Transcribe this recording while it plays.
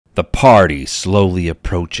The party slowly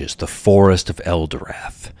approaches the forest of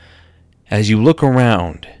Eldorath. As you look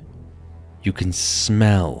around, you can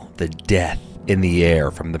smell the death in the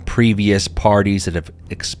air from the previous parties that have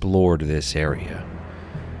explored this area.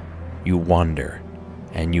 You wonder,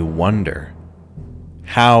 and you wonder,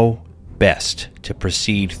 how best to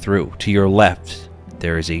proceed through. To your left,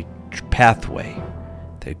 there is a pathway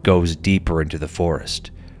that goes deeper into the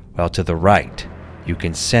forest, while to the right, you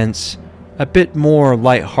can sense a bit more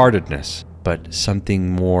lightheartedness, but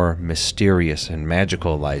something more mysterious and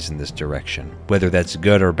magical lies in this direction. Whether that's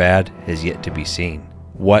good or bad is yet to be seen.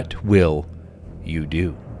 What will you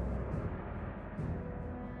do?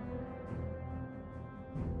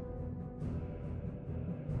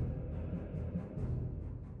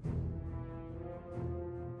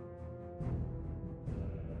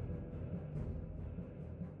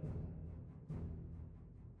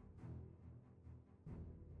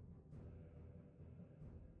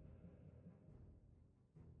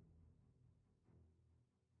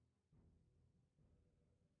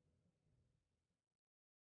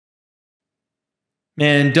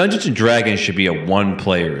 Man, Dungeons & Dragons should be a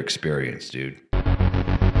one-player experience, dude.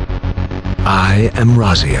 I am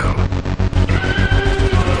Raziel.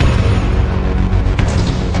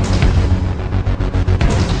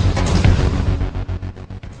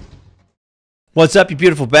 What's up, you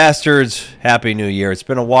beautiful bastards? Happy New Year. It's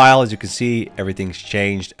been a while. As you can see, everything's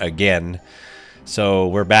changed again. So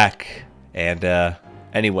we're back. And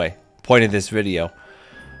anyway, point of this video.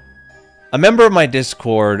 A member of my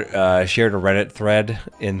Discord shared a Reddit thread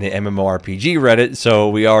in the MMORPG Reddit, so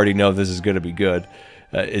we already know this is going to be good.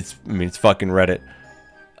 It's fucking Reddit.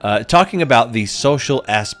 Talking about the social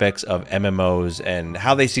aspects of MMOs and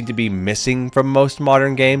how they seem to be missing from most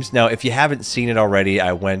modern games. Now, if you haven't seen it already,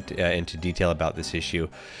 I went into detail about this issue.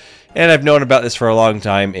 And I've known about this for a long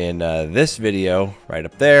time in this video, right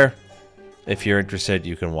up there. If you're interested,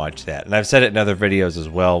 you can watch that. And I've said it in other videos as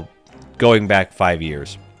well, going back 5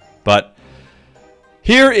 years. But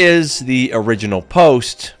here is the original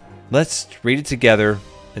post. Let's read it together,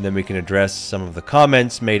 and then we can address some of the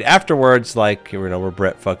comments made afterwards, like, you know, we're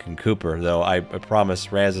Brett fucking Cooper. Though I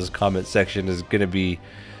promise Raz's comment section is going to be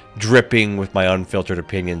dripping with my unfiltered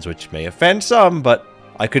opinions, which may offend some, but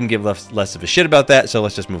I couldn't give less of a shit about that, so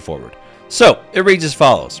let's just move forward. So, it reads as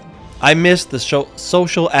follows. I miss the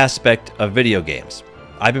social aspect of video games.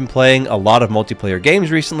 I've been playing a lot of multiplayer games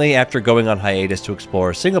recently after going on hiatus to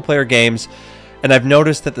explore single-player games, and I've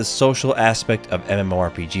noticed that the social aspect of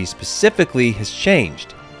MMORPG specifically has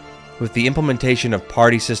changed. With the implementation of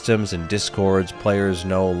party systems and discords, players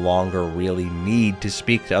no longer really need to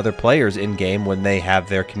speak to other players in-game when they have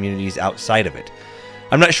their communities outside of it.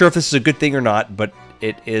 I'm not sure if this is a good thing or not, but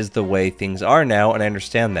it is the way things are now, and I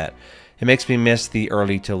understand that. It makes me miss the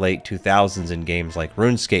early to late 2000s in games like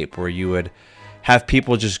RuneScape, where you would have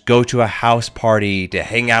people just go to a house party to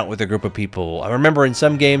hang out with a group of people. I remember in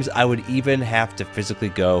some games I would even have to physically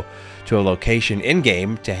go to a location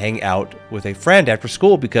in-game to hang out with a friend after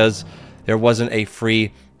school because there wasn't a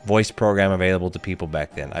free voice program available to people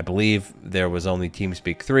back then. I believe there was only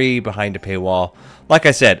TeamSpeak 3 behind a paywall. Like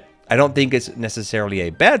I said, I don't think it's necessarily a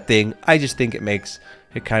bad thing. I just think it makes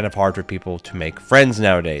it kind of hard for people to make friends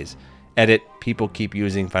nowadays. Edit, people keep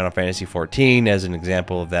using Final Fantasy XIV as an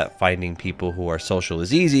example of that. Finding people who are social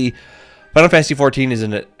is easy. Final Fantasy XIV is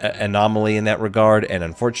an anomaly in that regard, and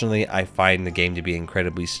unfortunately, I find the game to be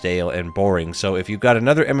incredibly stale and boring. So if you've got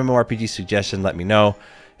another MMORPG suggestion, let me know,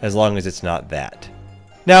 as long as it's not that.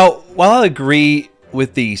 Now, while I agree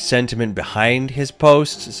with the sentiment behind his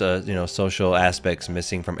post, so, you know, social aspects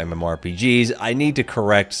missing from MMORPGs, I need to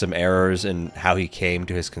correct some errors in how he came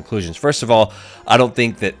to his conclusions. First of all, I don't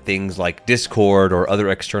think that things like Discord or other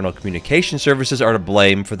external communication services are to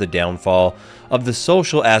blame for the downfall of the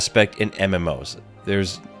social aspect in MMOs.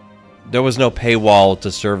 There was no paywall to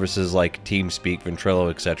services like TeamSpeak, Ventrilo,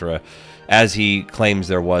 etc., as he claims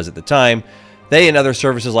there was at the time. They and other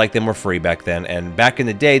services like them were free back then, and back in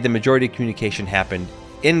the day, the majority of communication happened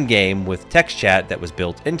in-game with text chat that was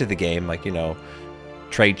built into the game, like, you know,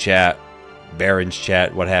 trade chat, Baron's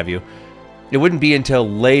chat, what have you. It wouldn't be until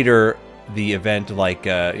later the event, like,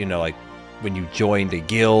 you know, like when you joined a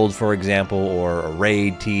guild, for example, or a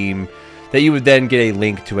raid team, that you would then get a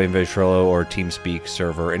link to a Ventrilo or TeamSpeak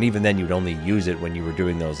server, and even then you'd only use it when you were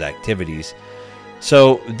doing those activities.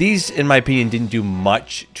 So these, in my opinion, didn't do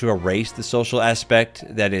much to erase the social aspect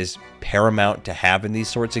that is paramount to have in these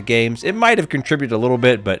sorts of games. It might have contributed a little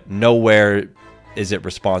bit, but nowhere is it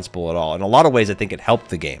responsible at all. In a lot of ways, I think it helped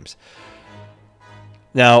the games.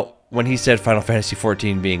 Now, when he said Final Fantasy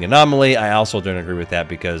XIV being anomaly, I also don't agree with that,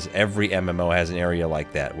 because every MMO has an area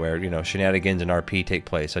like that where, you know, shenanigans and RP take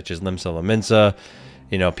place, such as Limsa Lominsa,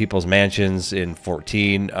 you know, People's Mansions in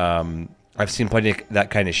 14. I've seen plenty of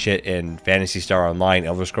that kind of shit in Phantasy Star Online,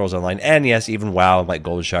 Elder Scrolls Online, and yes, even WoW, like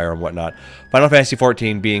Goldshire and whatnot. Final Fantasy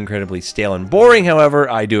XIV being incredibly stale and boring, however,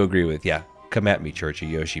 I do agree with. Yeah, come at me, Church of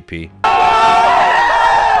Yoshi P.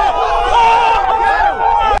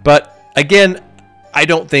 But again, I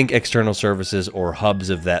don't think external services or hubs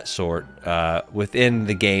of that sort within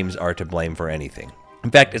the games are to blame for anything.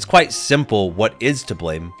 In fact, it's quite simple what is to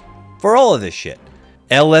blame for all of this shit.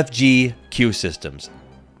 LFG queue systems.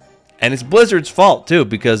 And it's Blizzard's fault too,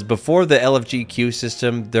 because before the LFG queue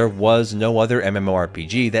system, there was no other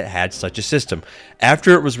MMORPG that had such a system.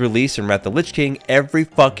 After it was released in Wrath of the Lich King, every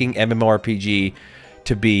fucking MMORPG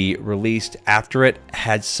to be released after it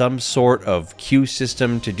had some sort of queue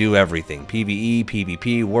system to do everything. PvE,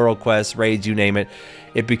 PvP, World Quests, raids, you name it.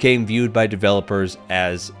 It became viewed by developers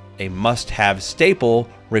as a must-have staple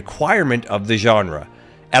requirement of the genre.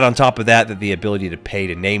 Add on top of that the ability to pay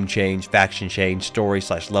to name change, faction change,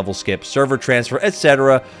 story/level skip, server transfer,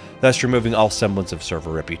 etc., thus removing all semblance of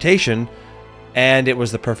server reputation. And it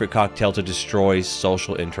was the perfect cocktail to destroy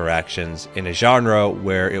social interactions in a genre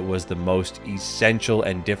where it was the most essential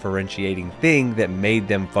and differentiating thing that made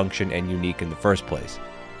them function and unique in the first place.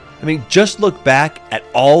 I mean, just look back at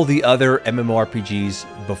all the other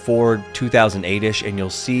MMORPGs before 2008-ish, and you'll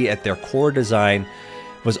see at their core design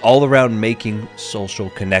was all around making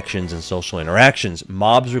social connections and social interactions.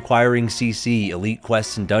 Mobs requiring CC, elite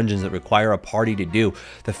quests and dungeons that require a party to do.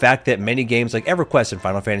 The fact that many games like EverQuest and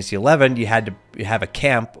Final Fantasy XI, you had to have a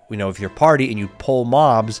camp, you know, with your party, and you pull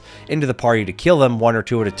mobs into the party to kill them one or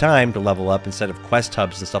two at a time to level up instead of quest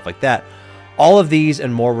hubs and stuff like that. All of these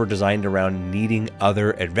and more were designed around needing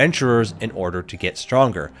other adventurers in order to get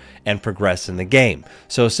stronger and progress in the game.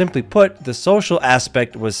 So simply put, the social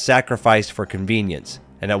aspect was sacrificed for convenience.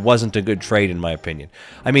 And that wasn't a good trade, in my opinion.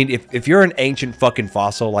 I mean, if you're an ancient fucking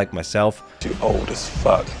fossil like myself, too old as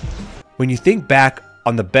fuck. When you think back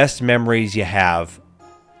on the best memories you have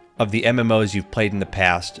of the MMOs you've played in the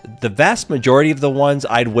past, the vast majority of the ones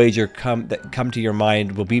I'd wager that come to your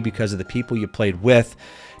mind will be because of the people you played with,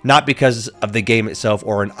 not because of the game itself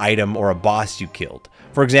or an item or a boss you killed.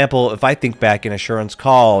 For example, if I think back in Assurance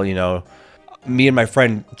Call, you know, me and my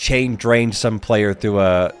friend chain drained some player through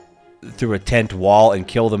a tent wall and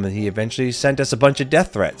killed him, and he eventually sent us a bunch of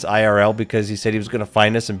death threats IRL because he said he was going to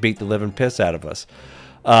find us and beat the living piss out of us.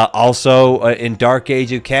 Also, in Dark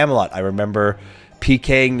Age of Camelot, I remember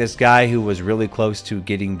PKing this guy who was really close to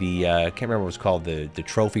getting the I can't remember what it was called, the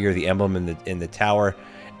trophy or the emblem in the tower,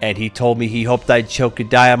 and he told me he hoped I'd choke and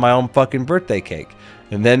die on my own fucking birthday cake.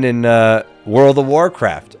 And then in World of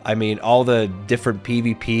Warcraft, I mean, all the different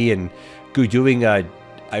PvP and doing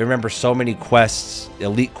I remember so many quests,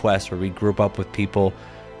 elite quests, where we group up with people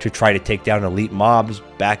to try to take down elite mobs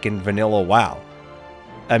back in vanilla WoW.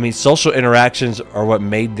 I mean, social interactions are what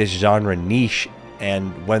made this genre niche,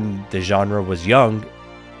 and when the genre was young,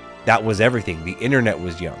 that was everything. The internet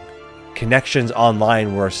was young. Connections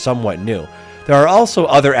online were somewhat new. There are also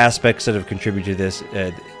other aspects that have contributed to this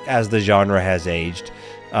as the genre has aged.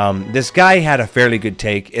 This guy had a fairly good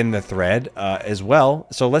take in the thread as well,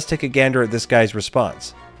 so let's take a gander at this guy's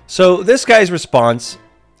response. So this guy's response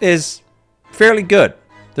is fairly good.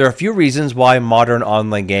 There are a few reasons why modern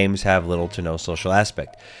online games have little to no social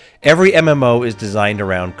aspect. Every MMO is designed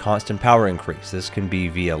around constant power increase. This can be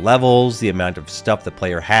via levels, the amount of stuff the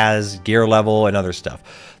player has, gear level, and other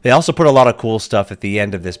stuff. They also put a lot of cool stuff at the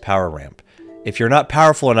end of this power ramp. If you're not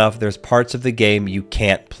powerful enough, there's parts of the game you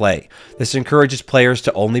can't play. This encourages players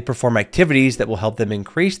to only perform activities that will help them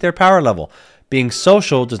increase their power level. Being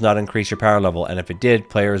social does not increase your power level, and if it did,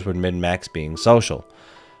 players would min-max being social.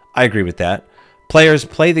 I agree with that. Players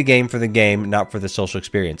play the game for the game, not for the social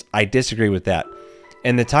experience. I disagree with that.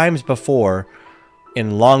 In the times before,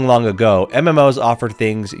 in long, long ago, MMOs offered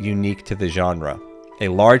things unique to the genre. A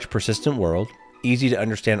large, persistent world, easy to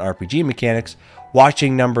understand RPG mechanics,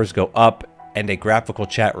 watching numbers go up, and a graphical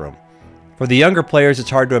chat room. For the younger players, it's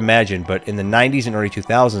hard to imagine, but in the 90s and early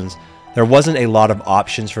 2000s, there wasn't a lot of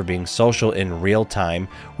options for being social in real time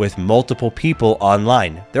with multiple people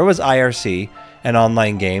online. There was IRC and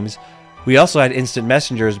online games. We also had instant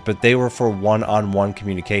messengers, but they were for one-on-one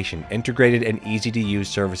communication. Integrated and easy to use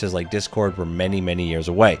services like Discord were many, many years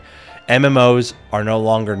away. MMOs are no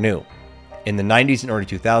longer new. In the 90s and early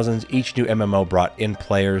 2000s, each new MMO brought in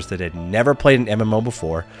players that had never played an MMO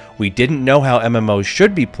before. We didn't know how MMOs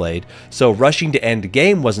should be played, so rushing to end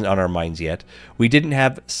game wasn't on our minds yet. We didn't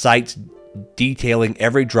have sites detailing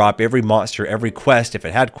every drop, every monster, every quest, if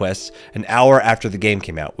it had quests, an hour after the game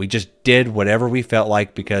came out. We just did whatever we felt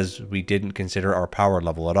like because we didn't consider our power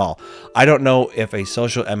level at all. I don't know if a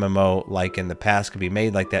social MMO like in the past could be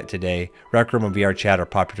made like that today. Rec Room and VR Chat are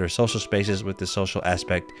popular social spaces, with the social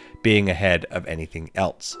aspect being ahead of anything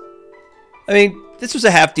else. I mean, this was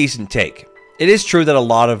a half-decent take. It is true that a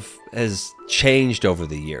lot has changed over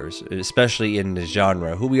the years, especially in the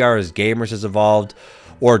genre. Who we are as gamers has evolved,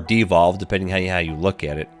 or devolved, depending how you look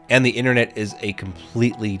at it. And the internet is a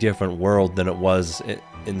completely different world than it was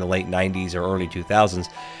in the late 90s or early 2000s.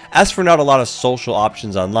 As for not a lot of social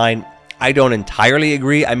options online, I don't entirely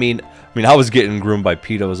agree. I mean, I was getting groomed by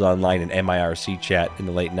pedos online in MIRC chat in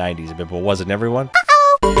the late 90s, but wasn't everyone?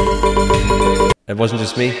 It wasn't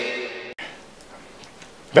just me?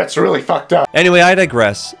 That's really fucked up. Anyway, I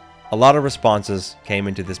digress. A lot of responses came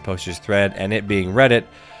into this poster's thread, and it being Reddit,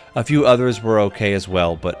 a few others were okay as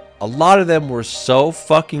well, but a lot of them were so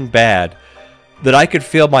fucking bad that I could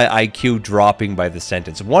feel my IQ dropping by the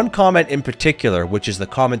sentence. One comment in particular, which is the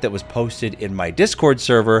comment that was posted in my Discord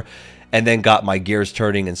server and then got my gears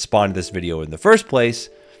turning and spawned this video in the first place,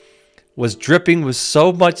 was dripping with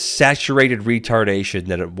so much saturated retardation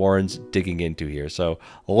that it warrants digging into here. So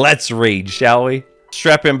let's read, shall we?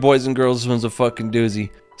 Strap in, boys and girls, this one's a fucking doozy.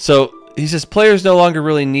 So he says, players no longer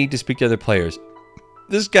really need to speak to other players.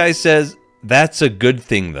 This guy says, that's a good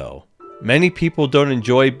thing though. Many people don't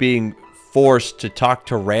enjoy being forced to talk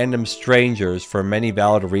to random strangers for many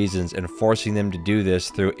valid reasons, and forcing them to do this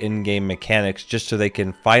through in-game mechanics just so they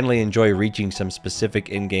can finally enjoy reaching some specific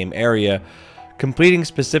in-game area, completing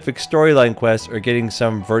specific storyline quests, or getting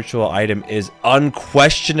some virtual item is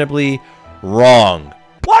unquestionably wrong.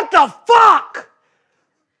 What the fuck?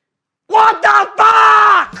 What the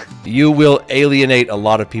fuck? You will alienate a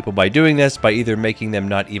lot of people by doing this, by either making them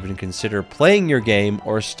not even consider playing your game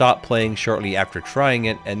or stop playing shortly after trying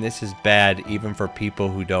it, and this is bad even for people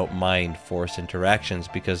who don't mind forced interactions,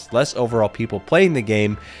 because less overall people playing the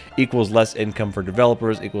game equals less income for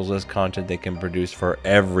developers, equals less content they can produce for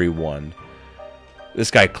everyone.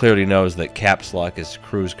 This guy clearly knows that caps lock is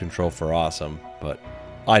cruise control for awesome, but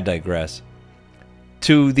I digress.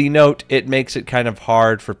 To the note, it makes it kind of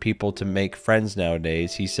hard for people to make friends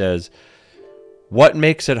nowadays. He says, what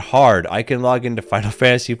makes it hard? I can log into Final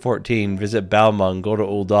Fantasy XIV, visit Balmung, go to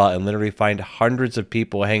Ul'dah, and literally find hundreds of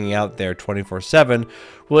people hanging out there 24/7,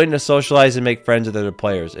 willing to socialize and make friends with other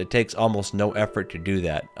players. It takes almost no effort to do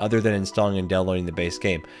that, other than installing and downloading the base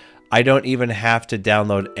game. I don't even have to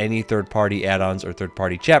download any third-party add-ons or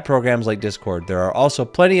third-party chat programs like Discord. There are also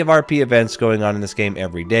plenty of RP events going on in this game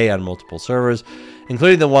every day on multiple servers,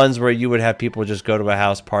 including the ones where you would have people just go to a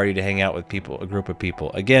house party to hang out with people, a group of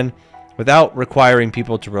people. Again, without requiring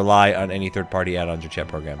people to rely on any third-party add-ons or chat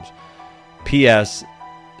programs. P.S.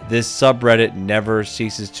 This subreddit never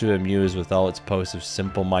ceases to amuse with all its posts of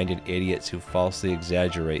simple-minded idiots who falsely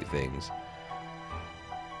exaggerate things.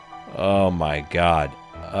 Oh my god.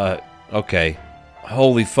 Okay.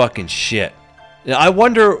 Holy fucking shit. Now, I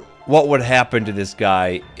wonder what would happen to this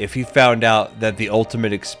guy if he found out that the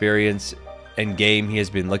ultimate experience and game he has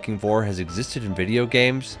been looking for has existed in video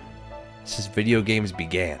games since video games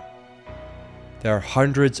began. There are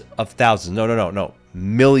hundreds of thousands, no,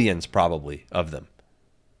 millions probably of them.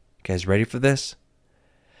 You guys ready for this?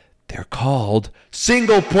 They're called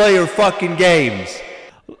single-player fucking games.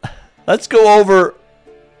 Let's go over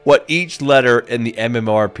what each letter in the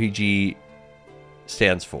MMORPG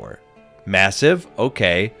stands for. Massive,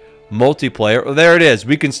 okay. Multiplayer, well, there it is.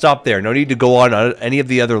 We can stop there. No need to go on any of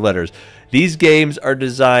the other letters. These games are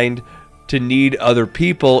designed to need other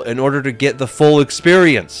people in order to get the full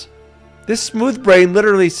experience. This smooth brain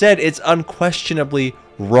literally said it's unquestionably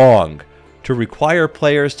wrong to require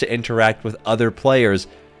players to interact with other players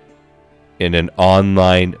in an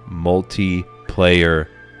online multiplayer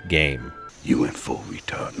game. You went full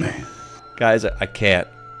retard, man. Guys, I can't.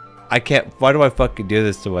 Why do I fucking do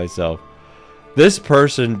this to myself? This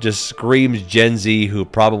person just screams Gen Z, who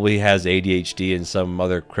probably has ADHD and some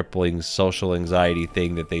other crippling social anxiety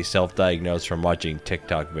thing that they self-diagnose from watching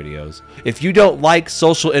TikTok videos. If you don't like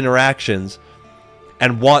social interactions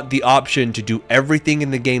and want the option to do everything in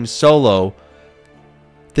the game solo,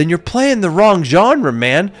 then you're playing the wrong genre,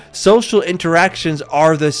 man. Social interactions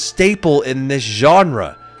are the staple in this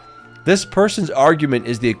genre. This person's argument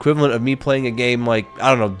is the equivalent of me playing a game like, I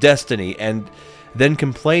don't know, Destiny, and then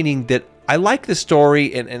complaining that I like the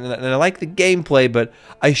story and I like the gameplay, but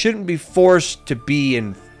I shouldn't be forced to be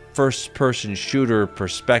in first-person shooter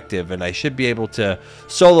perspective, and I should be able to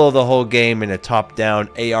solo the whole game in a top-down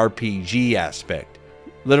ARPG aspect.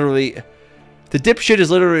 Literally, The dipshit is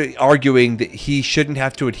literally arguing that he shouldn't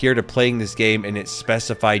have to adhere to playing this game in its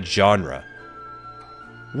specified genre.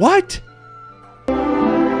 What?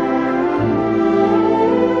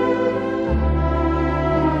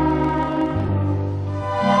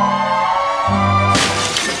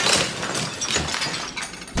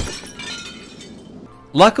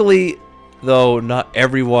 Luckily, though, not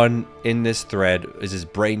everyone in this thread is as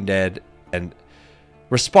brain dead and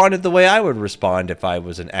responded the way I would respond if I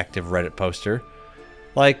was an active Reddit poster.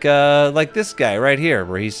 Like this guy right here,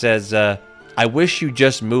 where he says, I wish you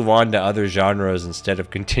just move on to other genres instead of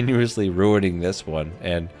continuously ruining this one.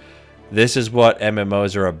 And this is what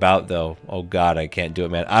MMOs are about, though. Oh god, I can't do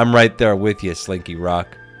it, man. I'm right there with you, Slinky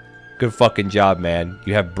Rock. Good fucking job, man.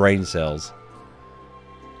 You have brain cells.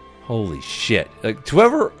 Holy shit. Like,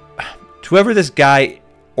 to whoever this guy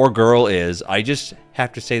or girl is, I just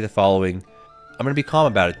have to say the following. I'm going to be calm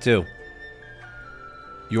about it, too.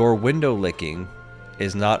 Your window licking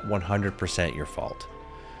is not 100% your fault.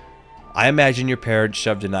 I imagine your parents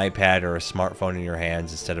shoved an iPad or a smartphone in your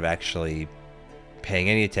hands instead of actually paying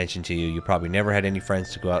any attention to you. You probably never had any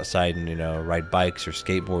friends to go outside and, you know, ride bikes or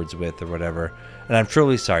skateboards with or whatever. And I'm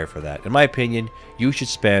truly sorry for that. In my opinion, you should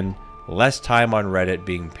spend less time on Reddit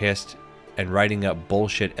being pissed and writing up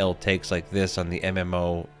bullshit ill takes like this on the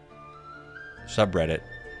MMO subreddit,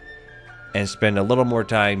 and spend a little more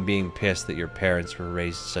time being pissed that your parents were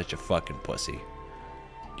raised such a fucking pussy.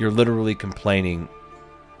 You're literally complaining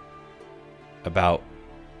about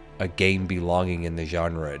a game belonging in the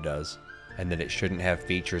genre it does, and that it shouldn't have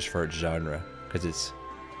features for its genre, because it's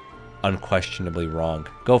unquestionably wrong.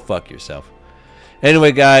 Go fuck yourself.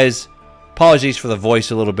 Anyway, guys, apologies for the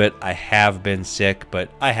voice a little bit. I have been sick, but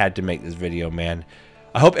I had to make this video, man.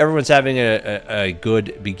 I hope everyone's having a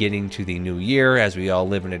good beginning to the new year as we all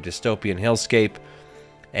live in a dystopian hellscape.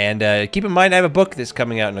 And keep in mind, I have a book that's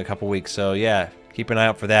coming out in a couple weeks, so yeah, keep an eye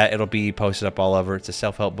out for that. It'll be posted up all over. It's a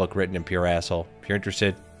self-help book written in pure asshole. If you're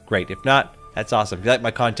interested, great. If not, that's awesome. If you like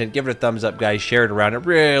my content, give it a thumbs up, guys. Share it around. It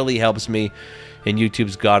really helps me in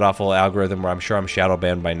YouTube's god-awful algorithm, where I'm sure I'm shadow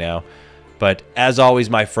banned by now. But as always,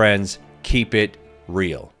 my friends, keep it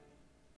real.